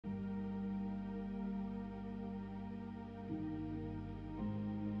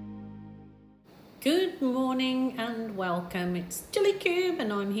Good morning and welcome. It's Gillykube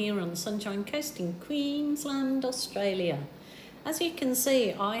and I'm here on the Sunshine Coast in Queensland, Australia. As you can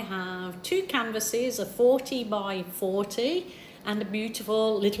see, I have two canvases, a 40 by 40 and a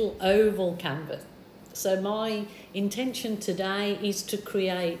beautiful little oval canvas. So my intention today is to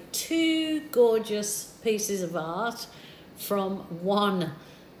create two gorgeous pieces of art from one.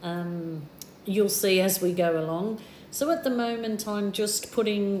 You'll see as we go along. So at the moment I'm just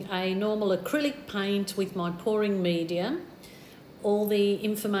putting a normal acrylic paint with my pouring medium. All the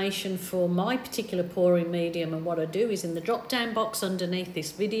information for my particular pouring medium and what I do is in the drop down box underneath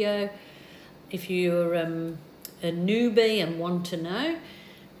this video if you're a newbie and want to know.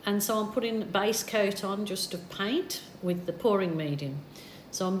 And so I'm putting a base coat on just of paint with the pouring medium.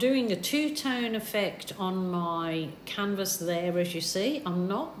 So I'm doing a two-tone effect on my canvas there, as you see. I'm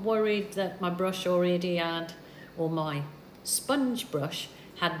not worried that my brush already had, or my sponge brush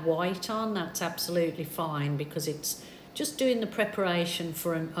had white on. That's absolutely fine because it's just doing the preparation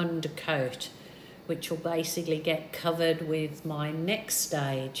for an undercoat, which will basically get covered with my next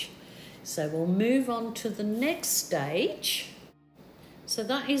stage. So we'll move on to the next stage. So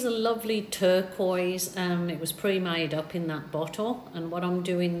that is a lovely turquoise. It was pre-made up in that bottle, and what I'm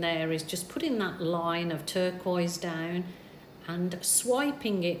doing there is just putting that line of turquoise down and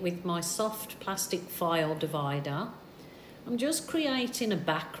swiping it with my soft plastic file divider. I'm just creating a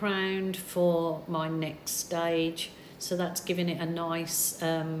background for my next stage, so that's giving it a nice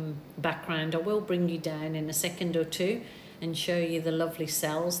background. I will bring you down in a second or two and show you the lovely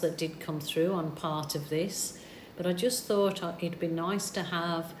cells that did come through on part of this, but I just thought it'd be nice to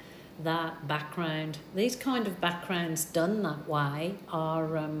have that background. These kind of backgrounds done that way are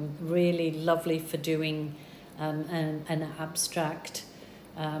really lovely for doing an abstract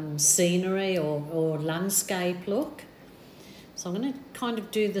scenery or landscape look. So I'm going to kind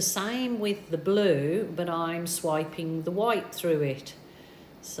of do the same with the blue, but I'm swiping the white through it.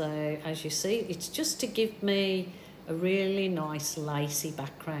 So as you see, it's just to give me a really nice lacy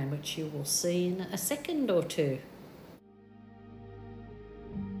background, which you will see in a second or two.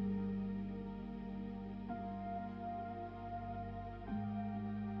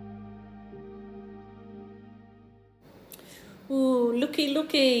 Ooh, looky,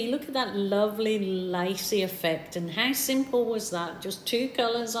 look at that lovely lacy effect, and how simple was that? Just two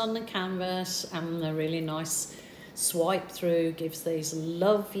colours on the canvas and a really nice swipe through gives these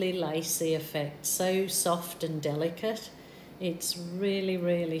lovely lacy effects. So soft and delicate. It's really,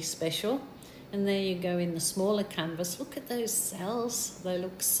 really special. And there you go in the smaller canvas. Look at those cells. They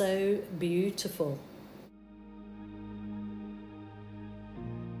look so beautiful.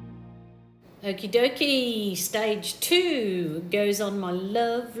 Okie dokie, stage 2 goes on my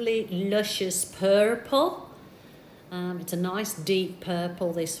lovely luscious purple. It's a nice deep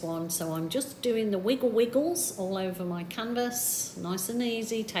purple, this one, so I'm just doing the wiggles all over my canvas. Nice and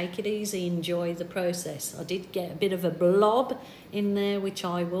easy, take it easy, enjoy the process. I did get a bit of a blob in there which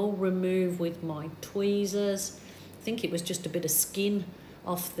I will remove with my tweezers. I think it was just a bit of skin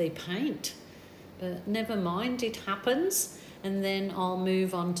off the paint, but never mind, it happens. And then I'll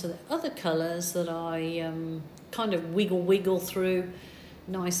move on to the other colours that I kind of wiggle through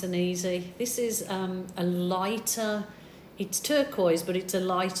nice and easy. This is a lighter, it's turquoise, but it's a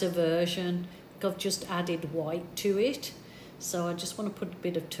lighter version. I've just added white to it. So I just want to put a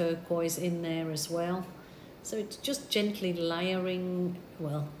bit of turquoise in there as well. So it's just gently layering,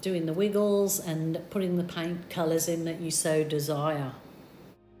 well, doing the wiggles and putting the paint colours in that you so desire.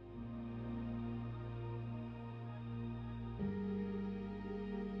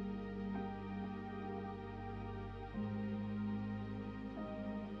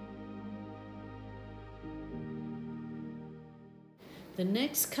 The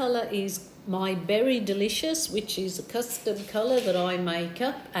next colour is my Berry Delicious, which is a custom colour that I make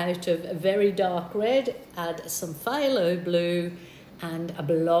up out of a very dark red, add some phthalo blue and a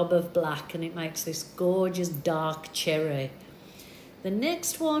blob of black, and it makes this gorgeous dark cherry. The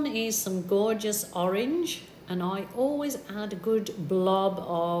next one is some gorgeous orange, and I always add a good blob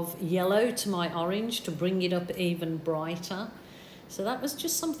of yellow to my orange to bring it up even brighter. So that was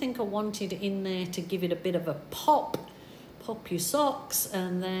just something I wanted in there to give it a bit of a pop. Pop your socks,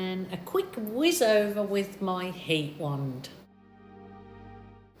 and then a quick whiz over with my heat wand.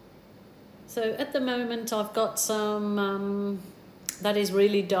 So at the moment I've got some that is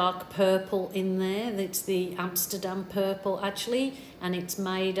really dark purple in there. It's the Amsterdam purple actually, and it's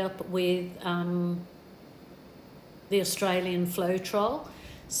made up with the Australian Floetrol.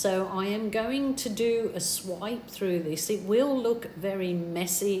 So I am going to do a swipe through this. It will look very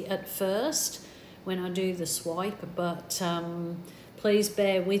messy at first when I do the swipe, but please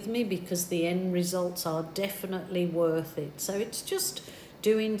bear with me because the end results are definitely worth it. So it's just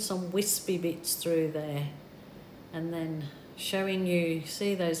doing some wispy bits through there and then showing you,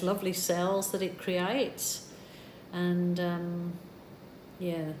 see those lovely cells that it creates. And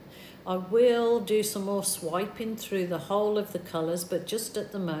yeah, I will do some more swiping through the whole of the colours, but just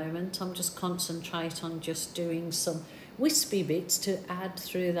at the moment I'm just concentrate on just doing some wispy bits to add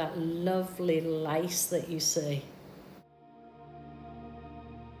through that lovely lace that you see.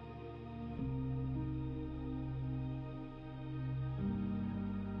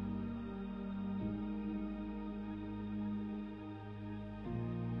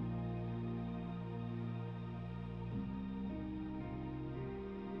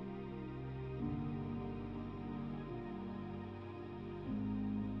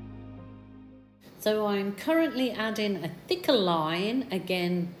 So I'm currently adding a thicker line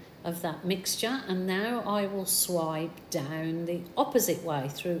again of that mixture, and now I will swipe down the opposite way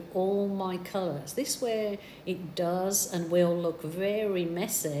through all my colours. This where it does and will look very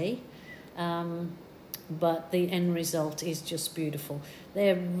messy, but the end result is just beautiful.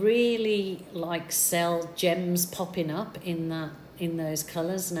 They're really like cell gems popping up in those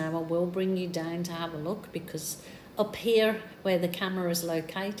colours. Now I will bring you down to have a look, because up here where the camera is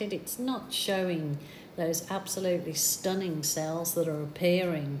located, it's not showing those absolutely stunning cells that are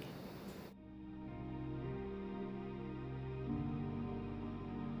appearing.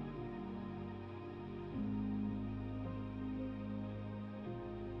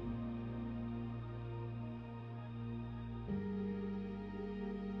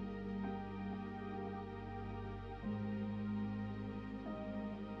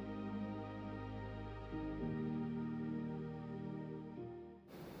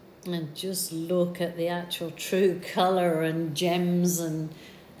 And just look at the actual true colour and gems and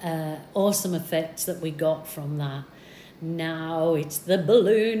awesome effects that we got from that. Now it's the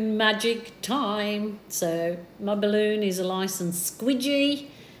balloon magic time. So my balloon is a licensed squidgy.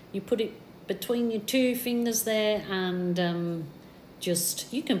 You put it between your two fingers there, and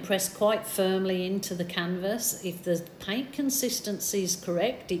just, you can press quite firmly into the canvas. If the paint consistency is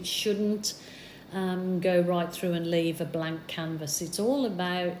correct, it shouldn't go right through and leave a blank canvas. It's all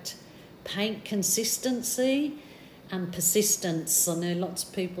about paint consistency and persistence. I know lots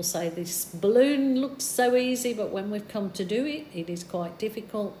of people say this balloon looks so easy, but when we've come to do it, it is quite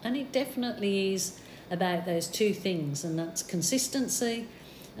difficult, and it definitely is about those two things, and that's consistency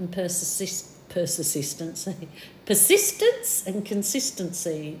and persistence and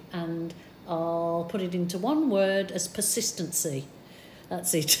consistency, and I'll put it into one word as persistency.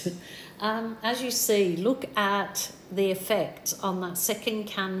 That's it. As you see, look at the effect on that second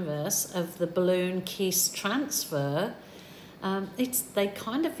canvas of the balloon kiss transfer. They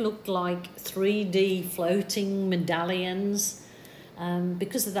kind of look like 3D floating medallions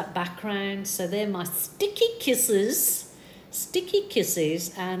because of that background. So they're my sticky kisses,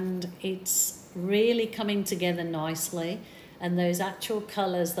 and it's really coming together nicely. And those actual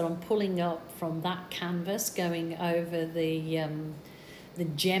colours that I'm pulling up from that canvas going over the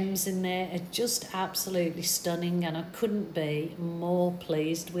gems in there are just absolutely stunning, and I couldn't be more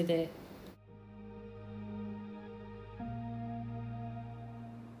pleased with it.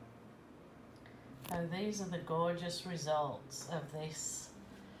 So these are the gorgeous results of this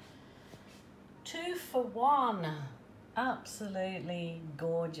 2-for-1. Absolutely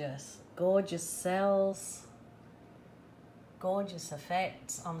gorgeous. Gorgeous cells, gorgeous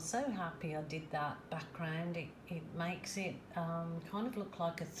effects. I'm so happy I did that background. It makes it kind of look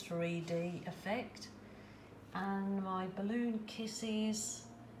like a 3D effect. And my balloon kisses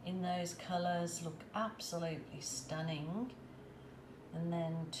in those colours look absolutely stunning. And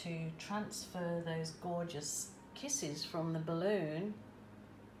then to transfer those gorgeous kisses from the balloon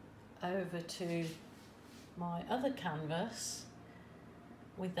over to my other canvas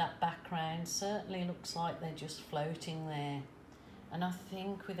with that background certainly looks like they're just floating there. And I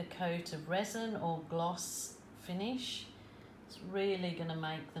think with a coat of resin or gloss finish, it's really going to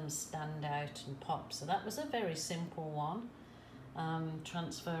make them stand out and pop. So that was a very simple one,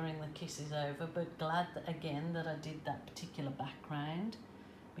 transferring the kisses over, but glad that, again, that I did that particular background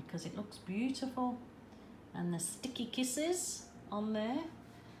because it looks beautiful. And the sticky kisses on there.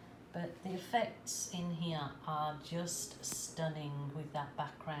 But the effects in here are just stunning with that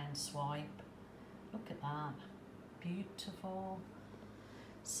background swipe. Look at that, beautiful.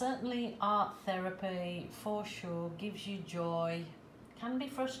 Certainly art therapy for sure, gives you joy. Can be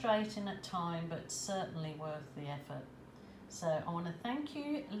frustrating at times, but certainly worth the effort. So I want to thank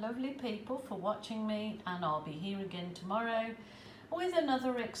you, lovely people, for watching me, and I'll be here again tomorrow with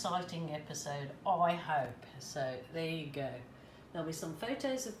another exciting episode, I hope. So there you go. There'll be some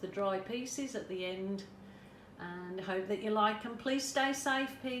photos of the dry pieces at the end, and I hope that you like them. Please stay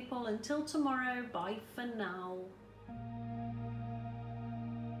safe, people. Until tomorrow, bye for now.